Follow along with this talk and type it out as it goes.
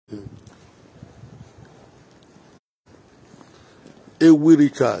Ewi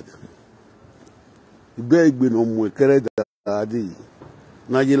Richard. Beg no more carried adi.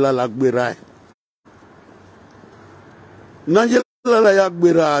 Najila Lagbera. Najila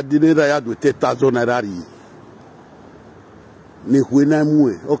Lagbera dinera ya do 10,000 naira. Ni hwena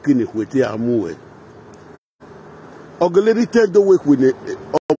mwe, oki ni hwete amwe. Ogeleri tedo we kwene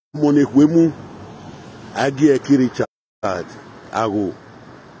omone hwemu. Agi eki Richard. Ago.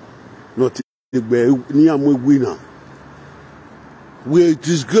 Not the ni amwe winner. We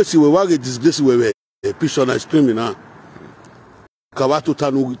disgrace we wage disgrace we picture na screaming na kawa to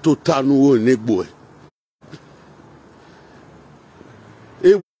tanu o negbo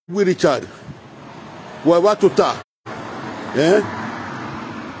we Richard wa to ta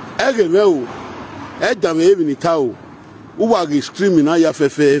ege me o e da me even ta o wage screaming na ya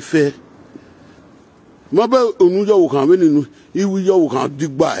fe mo be onu yo wo kan we ninu iwi yo wo kan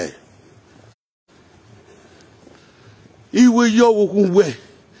digba iwe yo wo kun we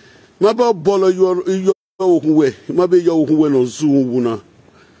ma ba bolo yo wo kun we ma be yo wo kun we no zu wu na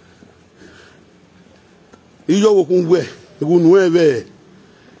yo wo kun we gunu ebe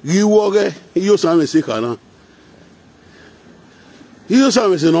yi wo ge yo sa me se kana yo sa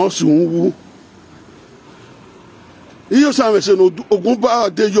me se no su wu yo sa me se no ogun ba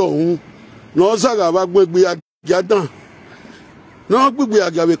de yo hun no zaga ba gbegbe ajadan no gbegbe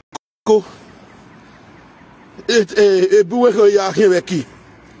agabe ko buwe ko ya hebe ki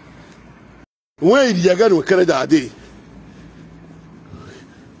we ya ga no kere da de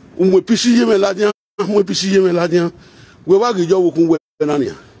umwe pisi yeme ladian we wa ge jo wo kun we na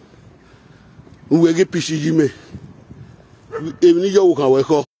nia we ge pisi yeme e ni jo wo kan we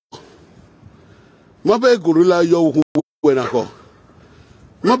ko mo be gorula yo wo kun we na ko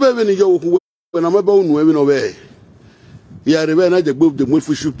mo be ni jo wo kun we na mo be unu e bi no be ya rebe na je gbe de mo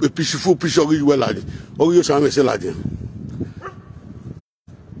fisu pisifu piso ri we ladi o yo sa me se ladi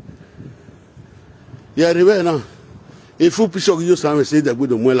ya rebe na e fu piso ri yo sa me se de gbe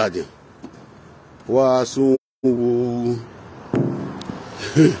de mo ladi wa su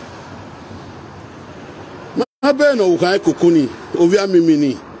ma be no kan kokuni ovi amimi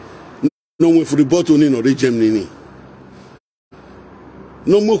ni no we fu bottle ni no regem ni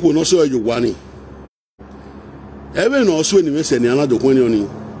no mo ko no so yo wani ebe no so ni mese ni anado kwani oni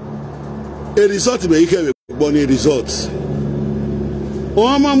a result be ike be gbo ni result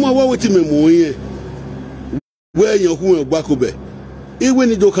o ma mo wa weti me mo yin we yan ku en gbakobe iwe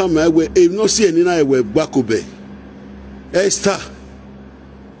ni do ka ma we e no si eni na we gbakobe Esther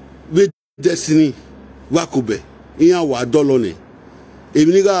with destiny gbakobe iyan wa dolo ni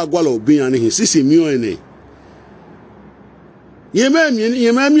emi ni ga agwala obiyan ni sisi mi o ene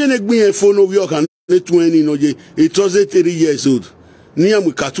yemami ne gbin e fo no wi o kan 20 no je it was 3 years old ni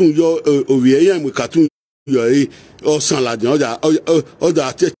am cartoon yo owie am cartoon yo o san la den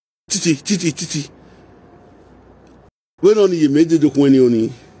oda titi we no ni meje do kun ni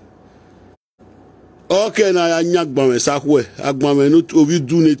oni okay na ya nyagba me sakwe agba me no obi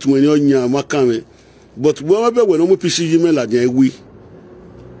du ne 20 onya maka me but we ma be we no mo pisi yime la den wi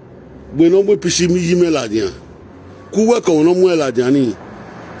we no mo pisi mi yime la den ku we ko no mo la den ni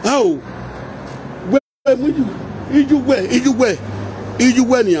how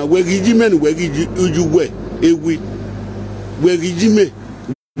ijugwe ni awegi jime ni wegi ijugwe ewi wegi jime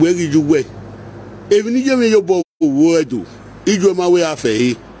wegi ijugwe evi ni jeme yo bo owo edo ijwe ma we afe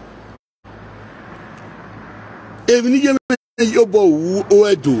yi evi ni jeme yo bo owo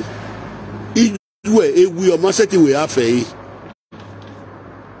edo ijwe ewi o ma seti we afe yi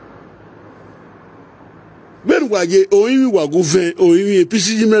ben waje oyin wa gufen oyin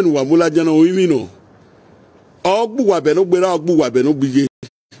pisi jime nu wa mula jana oyin no ogbu wa be no gbera ogbu wa be no gbije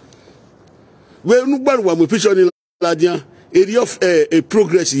we nu gbaru wa mo picture ni ladian area of a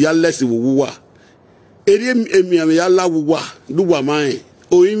progress ya less wo wa area emi ya la wo wa du wa man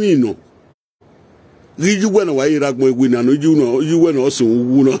oyin no riju gwe na wa ira gbon egwe na no ju we na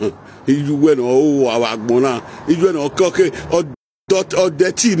osun wu na iju gwe na o wa agbon na iju na okoke o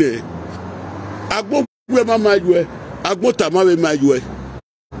dirty ne agbo gwe ma majwe agbo ta ma be majwe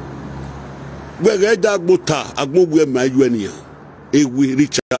we da gbota agbogwe ma yu eniyan ewi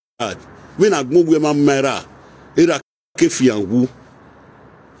Richard we na agbogwe ma mera era kefianwu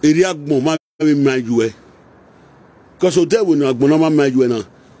eri agbon ma yu e cause o dewo na agbon ma yu e na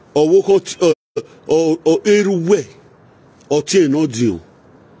owo ko o eruwe o ti no diun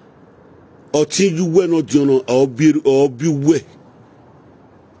o ti yuwe no diun no o bi we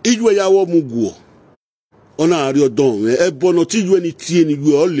ijuwe ya wo muguo ona ari odon e bono ti ju eni tie ni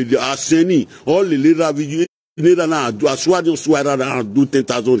ju o le aseni o le ravi ni na adu aswadi swara na adu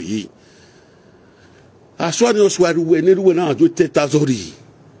 10,000 yi aswani oswari we ne ruwe na jo 10,000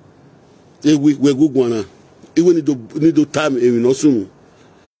 we go gwana iwe ni do time e no sunu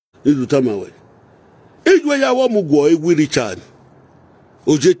ni do time awe ejwe ya wo mugwo ewi Richard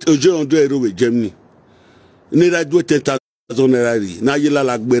oje 100 we Germany ni ra jo 10,000 naira ri na yela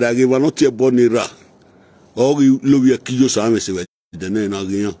la gbera ge wa no tie bo ni ra o lo wi akiyo sa me se we de na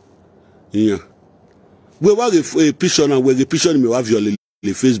giyan yan we wa ge picture na we ge picture me wa viole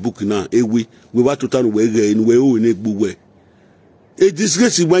le Facebook na ewi we wa total we ge ni we o ni gbugwe e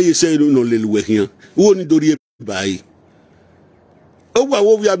disgrace when you say no le we hian wo ni dori e bai o wa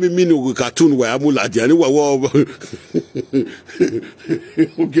wo ya mi no cartoon wa amula dia ni wa wo o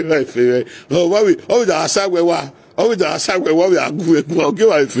ge wa fe o wa we o da asagwe wa o da asagwe wa we agu e o ge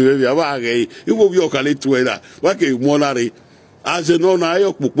wa fe ya ba ge i wo bi o kan le tu e da wa ke mo lare as no na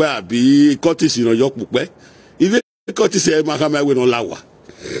yo pupe abi cotisi no yo pupe ibe cotisi e ma ka ma we no lawa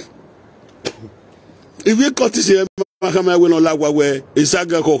ibe cotisi e Makama we no lagwa we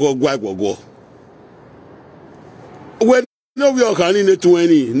isaga koko gwa gogo. We no we kan ni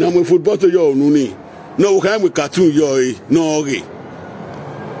 20 na mo football to yo nu ni. No we kan we cartoon yo no ri.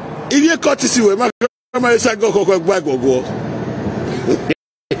 If you cut see we makama isaga koko gwa gogo.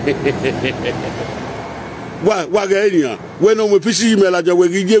 Wa ga enia we no mo pisi email aja we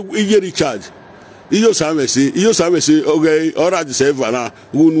ije recharge. Iyo samesi okay ora di server na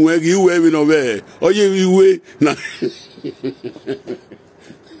unu egi we we no be oye iwe na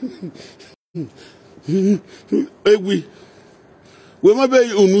egwi we ma be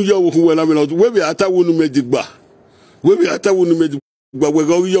unu yo wo we na me no we be atawo nu medigba we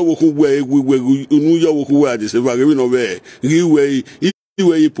go yo wo ku we egwi we unu yo wo ku we di server we no be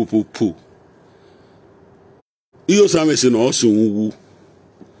iwe pupupu iyo samesi no sunwu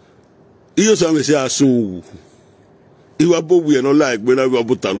iyo same se asun iwa bobu e no la egbe na iwa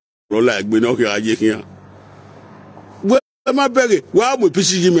buta no la egbe no ke aye kian we ma bere wa mo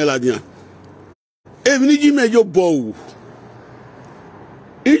pisi ji me la dian e mi ni ji me yo bo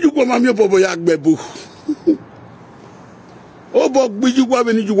iju ko ma mi bobo ya gbebu o bo gbiju kwa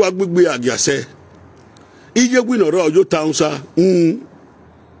be ni ju kwa gbegbe agiase ije gwi no ro ojo taunsa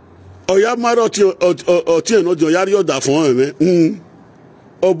oya maro ti oti no jo yari oda fun me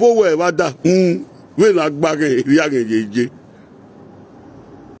obowo e wada we na gbage ri agejeje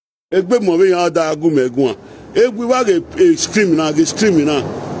egbe mo we yan da agumegun egbe wa ge scream na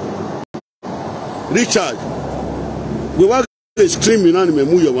Richard we wa ge scream na ni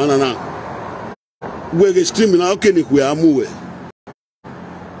memu yo wana na we ge scream na okay ni ku amu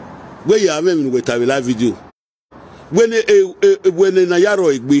we ya me we ta live video when na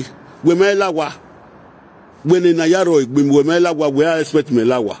yaro egbe we me lawa when na yaro igbe we me lawa we expect me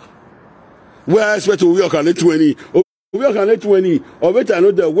lawa we expect we kan le 20 we kan le 20 o beta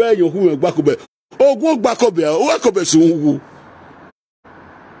no de we yo hu gbakobe ogun gbakobe o gbakobe sunwu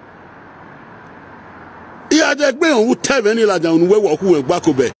iya de gbe ohun tebe ni laja onu we wo hu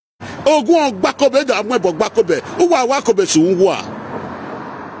gbakobe ogun gbakobe da mo ebo gbakobe o wa kobe sunwu a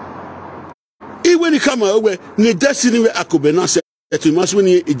iwe ni kama we ni destiny we akobe na se etu maso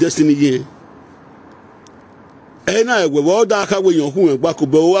ni destiny ye na we wo da aka we yan hu egba ko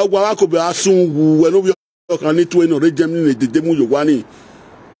be wa ko be asun wu we no bi kan ni 20 no regem ni dede mu yo wa ni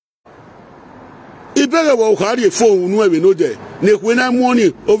ibere wo ka ri phone nu e no de ne ku na mu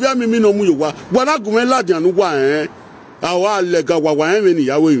ni ovia mi no mu yo wa na gumen ladian nu wa awa le ga wa ni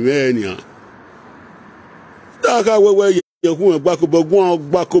yawo iwe ni a da ka we ye hu egba ko be gun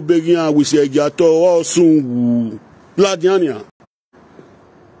gba ko be yin a wi se eja to o sun wu ladiania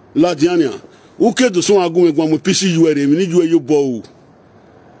uke do so agun egwa mo pisi yuere mi ni ju eyo bo o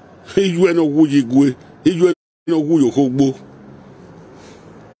iju no wu yigwe iju no wu yo kogbo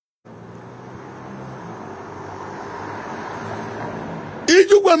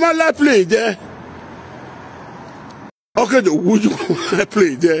iju gwa ma la play there okay do wu ju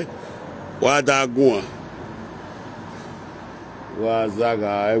play there wa da gun wa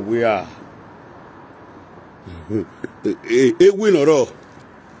zaga egwe a egwe no ro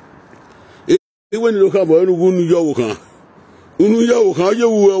iwe ni lo ka mo unu yo wo kan ye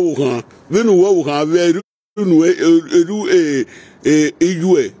wo kan benu wo kan ve nu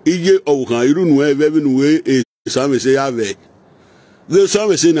ije o kan iru nu e ve benu we same se ya ve le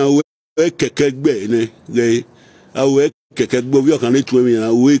same se na we keke gbe ne le awe keke gbo bi o kan le tu mi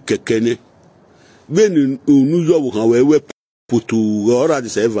na we keke ne benu unu yo wo kan we putu ora di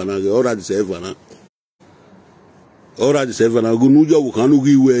se va na ora di serva gunu jo kan nu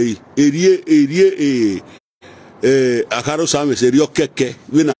gi we erie akaro same se rio keke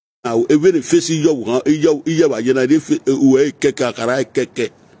we na even the face jo kan iye ba je na de we keke akara keke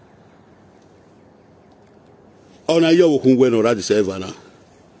ona yo kun we no radi server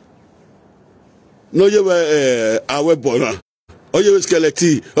no ye we awe bona oye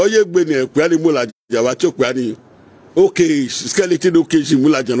skeleton oye gbe ni epe ani mo la jawa ti o pe ani okay skeleton okay ji mo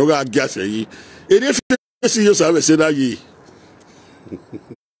la jan no ga ase yi ere fi yo sabe se da yi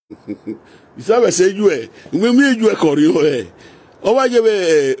sabe se ju e mi ju e kori o o wa je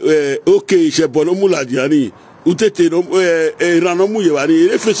we okay se bono mo la jan ni utete no rano mu ye wa ni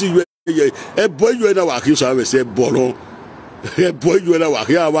ere fi ju e boy ju na wa ki sabe se bono e boy ju na wa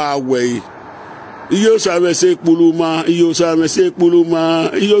ki wa we iyo sabe se puluma iyo sabe se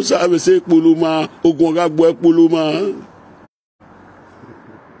puluma iyo sabe se puluma ogun ga gbo puluma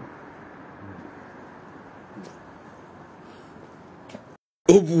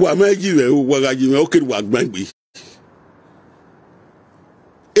o wa meji re o wa ga ji me o kiri wa gbangbe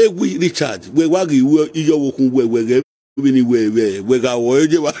ewi Richard we wa ri iyo wokun we re ni we ga wo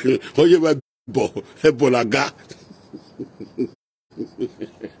oje wa bo e bo la ga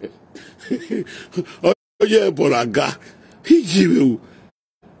oye boraga hijiwe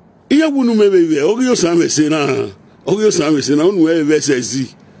iye wunu mebebe ogiyo samese na unu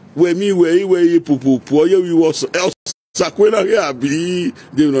evesezi we mi we iwe pupupu oye wi wo sakwela ya bi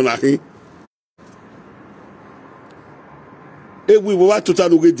de no na hin ewi wo wa total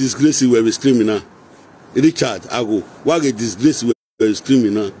no get disgrace we screaming na Richard ago wa get disgrace we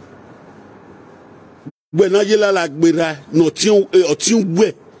screaming na gbe na yela la gbera no otin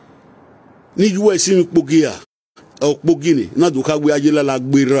we ni US mi pogia o pogini na do ka gbe ayela la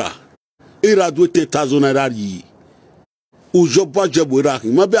gbera era do 10,000 naira yi ujo ba je bora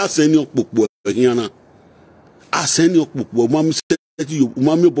ma be aseni opopo yan na aseni opopo ma mi se ti yo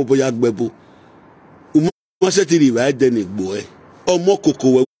ma mi opopo ya gbebo ma se ti ri ba de ni gbo omo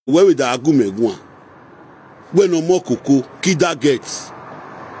koko we da agumegun gbe no mo koko kida get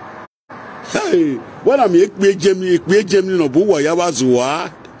hey wala mi ekpe jemi no bo wa ya wa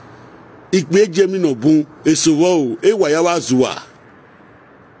zuwa ikpe jemi no bu esowo e wa ya wa zuwa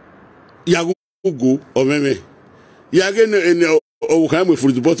ya gugu omeme ya ge ne o ka mo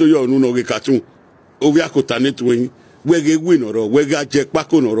furu boto yo nu no ge katun o wi akota ni twin we ge wi no ro we ga je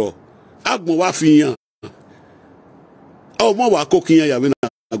pako no ro agbon wa fi yan o mo wa kokiyan ya we na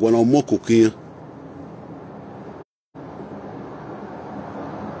agbon o mo kokiyan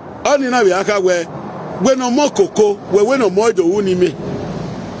oni na bi aka we no mo koko we no mo do wu ni me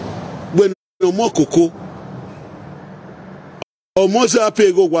we no mo koko o mo za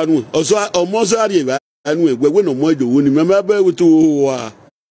pe go gwanu o mo za ri ba anu we no mo do wu ni me ma ba wu tu wa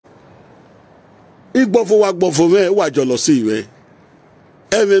igbofo wa gbofo me wa jolo si we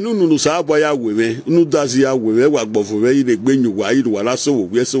eme nunu sa bo ya we me nu dazi ya we wa gbofo we ire gbenyu wa ire wa laso wo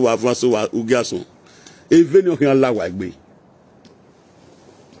we so wa fa so wa ugiaso even o kan la wa gbe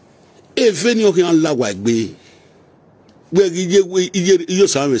eveni o kan la wa gbe we iye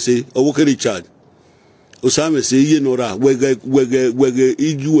same se owo ke Richard o same se iye nora wege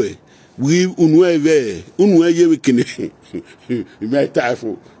ijuwe wi unu eye we kini me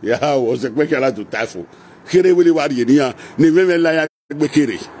tafo ya o se pe kala to tafo kere we le wa ri niyan ni meme la ya gbe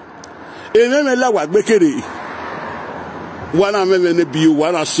kere e meme la wa gbe kere wana meme ne bio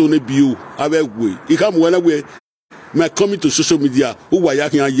wana so ne bio abegwe ikamu wana we my coming to social media who wa ya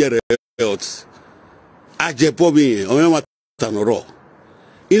kan yere health ajebo bi o ma tanoro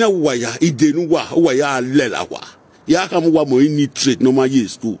ina wa ya idenu wa ya lela wa ya kam wa mo ni trade no ma ye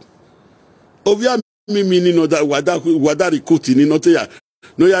school obia mi ni no da wada recruit ni no te ya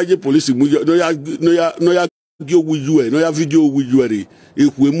no ya je police mu no ya video wuju no ya video wuju re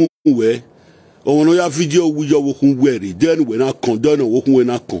ekwe mu we o no ya video wuju wo kun we re then we na kon don wo kun we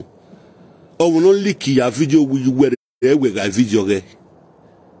na kon o no leak ya video wuju we we ga video re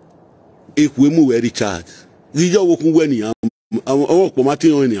ekwe mu we Richard video wo kun we ni àwọn pọ̀ máa tí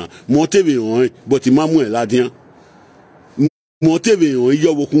wọ́n ènìyàn mọ́ tèbè wọ́n but máa mú ẹ̀ ládíán mọ́ tèbè wọ́n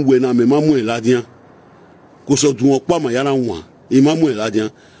yíyọ́ wọ́kún wẹ̀ náà mẹ́ máa mú ẹ̀ ládíán kò sọ dùn ọ̀pá mà yára wọ̀n ẹ̀ máa mú ẹ̀ ládíán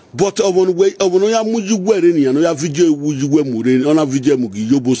but ọmọ ya mú júgbọ́ ẹ̀rẹ́ ènìyàn náà ya fídíò ewu júgbọ́ ẹ̀mú rẹ̀ ọ̀nà fídíò ẹ̀mú kì í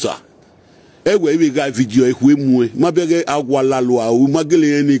yóbó sà ẹ̀wẹ̀ ìwé ga fídíò ẹ̀kú ẹ̀mú ẹ̀ má bẹ́gẹ́ awalalo àwọn magẹ́lẹ́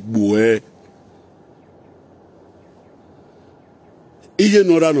yẹn ní gbò ẹ̀ iye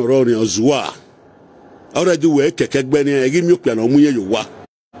nọra nọrọ rìn ọ̀zùwà already we keke gbe ni egi mi opia na omuye yo wa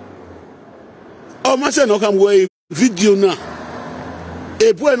o ma se no kam we video na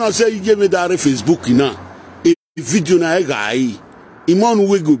e bo na se ije me dare Facebook na e video na e gai imon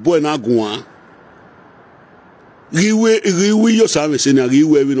we go boy na gun riwe yo sa me se na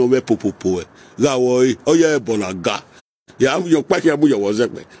riwe we no we popopo e ga wo o ye bola ga ya yo pa ki amu yo wo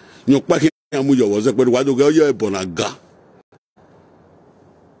zepe yo pa ki amu yo wo zepe wa do ga o ye bola ga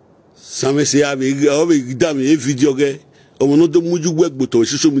Same se ave dame e video ge. O no do muju gwe gboto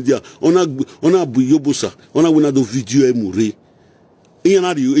social media. Ona bu yobosa. Ona wona do video e mure.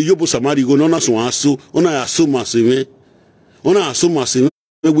 Iyana di yobosa mari go na so aso. Ona aso maseme. Ona aso maseme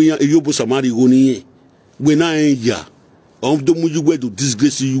we yobosa mari go ni. We na enja. O do muju gwe do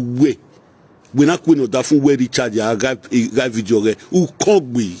disgrace you we. We na kweno da fun we recharge ya guy video ge. U kon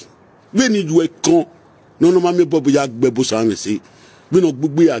gbe. We ni you e kon. No ma me bobo ya gbe bo sa me se. We no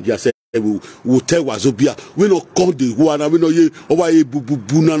gbugbe agia se wotowot bia. We no kon de ho na we no ye owa ye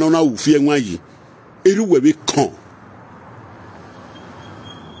bubu na na wo fie nwan yi. Eri we be kon.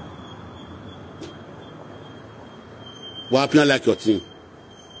 Wa plan like your thing.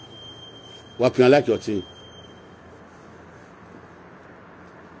 Wa plan like your thing.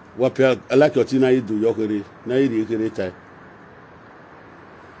 Wa plan like your thing na you do your kere. Na you dey kere time.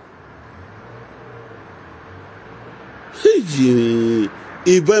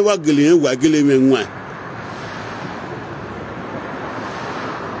 Ibe wa gele me nwa.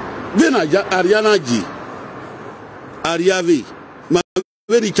 Bena Ariana ji. Ariave. Ma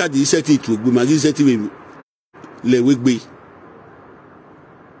we Richard is set it gbe ma set we le we gbe.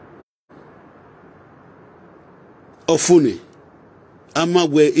 Ofune. Ama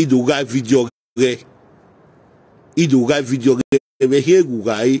we idoga video ge. Idoga video ge be he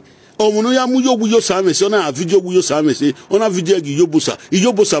gugai. Omuno ya muyo buyo same se ona video buyo same se ona video gi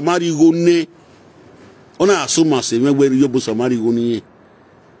yobosa mari go ne ona asoma se me we yobosa mari go ni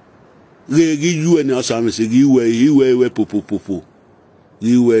gi yu ene asame se gi we popo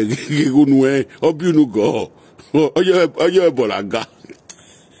gi we gi go nu e obi nu go oyo ebolaga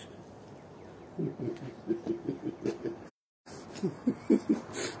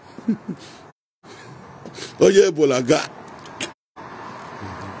oyo ebolaga.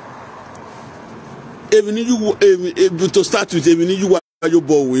 Even you to start with, even you are your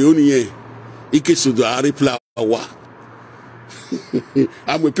boy, we only here. Ikeso do a reply.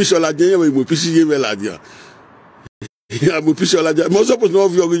 I'm a picture like you, I'm a picture like you. I'm a picture like you. Most of us know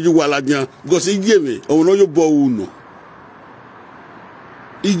you are like you because he gave me. I know your boy uno.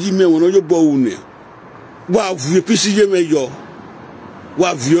 He gave me one of your boy uno. Wow, you picture me yo.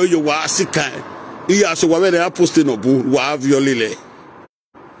 Wow, you are sick. He also where they are posting no boo. Wow, you lile.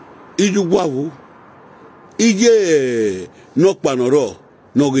 You wow. Ije nok panoro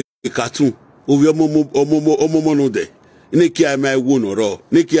no cartoon ovi omomo no de ne ki ai mai wo no ro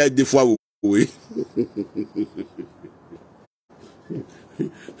ne ki ai de fwa we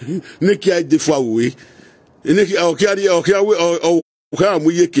ne ki ai de fwa we ne ki o ki ari o ka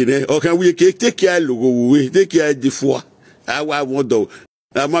mu ye kene o ka wi ke te ki ai logo we te ki ai de fwa awa won do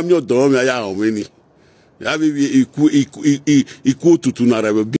ama mi odo mi aya o mi ni ya bi iku tutu na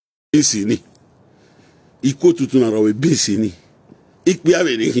ra bi si ni. Iko tutu na rawe bisi ni. Ikpe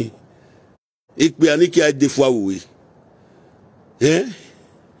ave ni. Ikpe aniki a defwa we.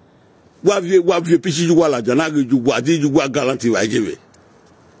 Wa vie pichi ju wala jana ju wa di ju wa galanti wa jebe.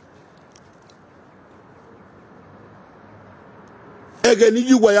 Ege ni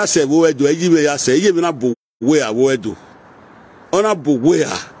ju wa ya se wo edo ejibe ya se yebe na bo we a wo edo. Ona bo we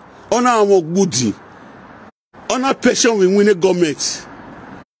a. Ona awon gbudi. Ona pension we win government.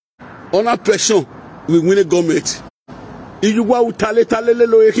 Ona pension we win a government. Iju wa utale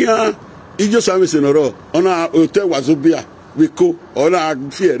lo ekia. Ijo sami senoro. Ona wotowot bia. We ko. Ona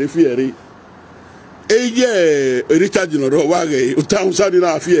fiere. Eye Richard noro wage. Utamsa di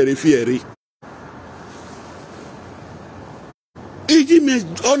na fiere. Iji me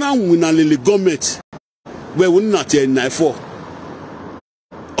ona wina lele government. We win na 1094.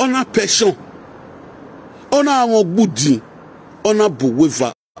 Ona pension. Ona awon gbudi. Ona bo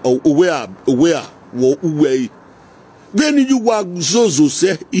weva. Where wo uwe beni you wa zozo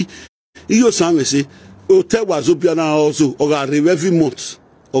se iyo sanwe se wotowot bia na also ogare every month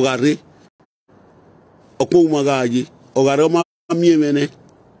ogare okpo magaji ogare ma miemene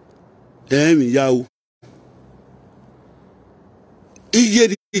mi yawo iye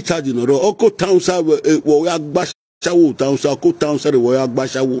ri charge no ro oko town sa wo agbasawo town sa ko town sa wo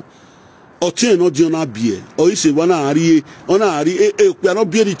agbasawo otin no di ona bie o ise wana ari pe no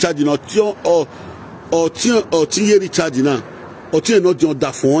bie recharge no ti otin ye recharge na otin no di on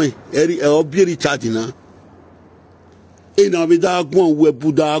da fon o bie recharge na e na be da gun we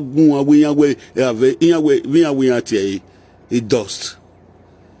bu da gun aweyan we ave yan we yan ti e dust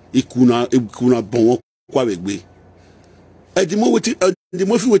ikuna bon kwa we gbe e di mo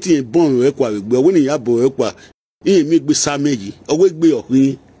fi wetin bon we kwa we gbe woni ya bo we kwa yin mi gbe sa meji o we gbe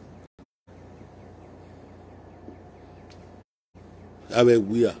okin abe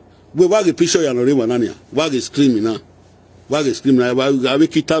we wa ge picture ya no re wanania wa ge scream na Wa ge scream na ba be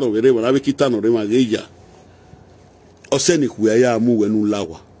kitano were ba be kitano re ma geja. Ose ni ku ya mu wenu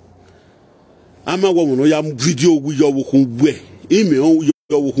lawa. Ama wo no ya video wu yo wo kun gbe. Ime on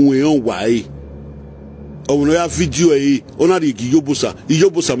yo wo kun e on wa e. O no ya video e ona ri gi yobosa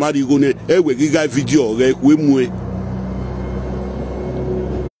ma ri go ne e we giga video re ku emu e.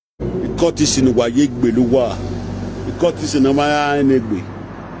 Ikotisi ni wa ye gbelu wa. Ikotisi na ma ya enegbe.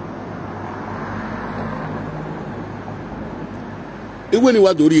 Iwe ni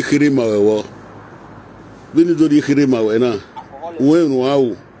wa dori khire ma wewo. Bi ni dori khire ma we na. Wenu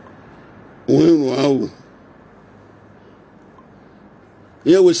awu.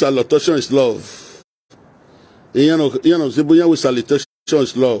 Here with salutation is love. You know, here with salutation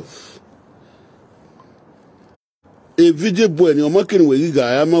is love. A video boy ni omakin we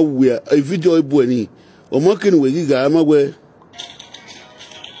giga ama we a video boy ni omakin we giga ama we.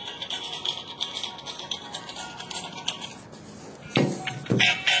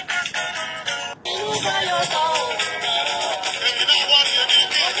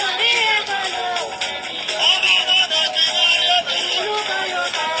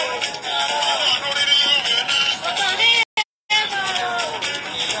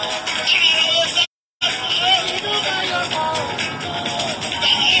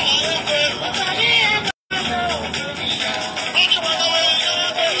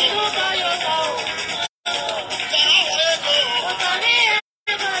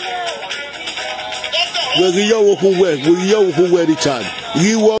 We yo who wear the child.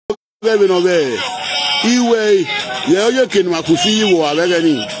 We walk even away. Iwe, you can makusi you are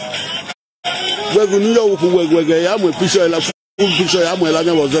agony. We go know who we am with picture la full picture am la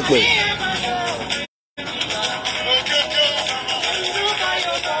na was that way.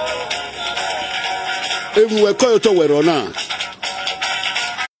 Everywhere call to we run.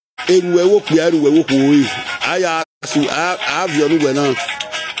 Everywhere walk we I have your new now.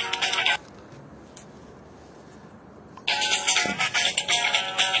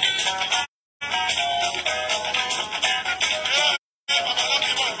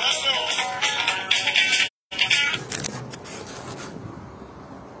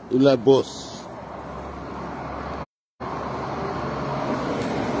 La boss.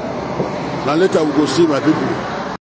 Now later we go see my people.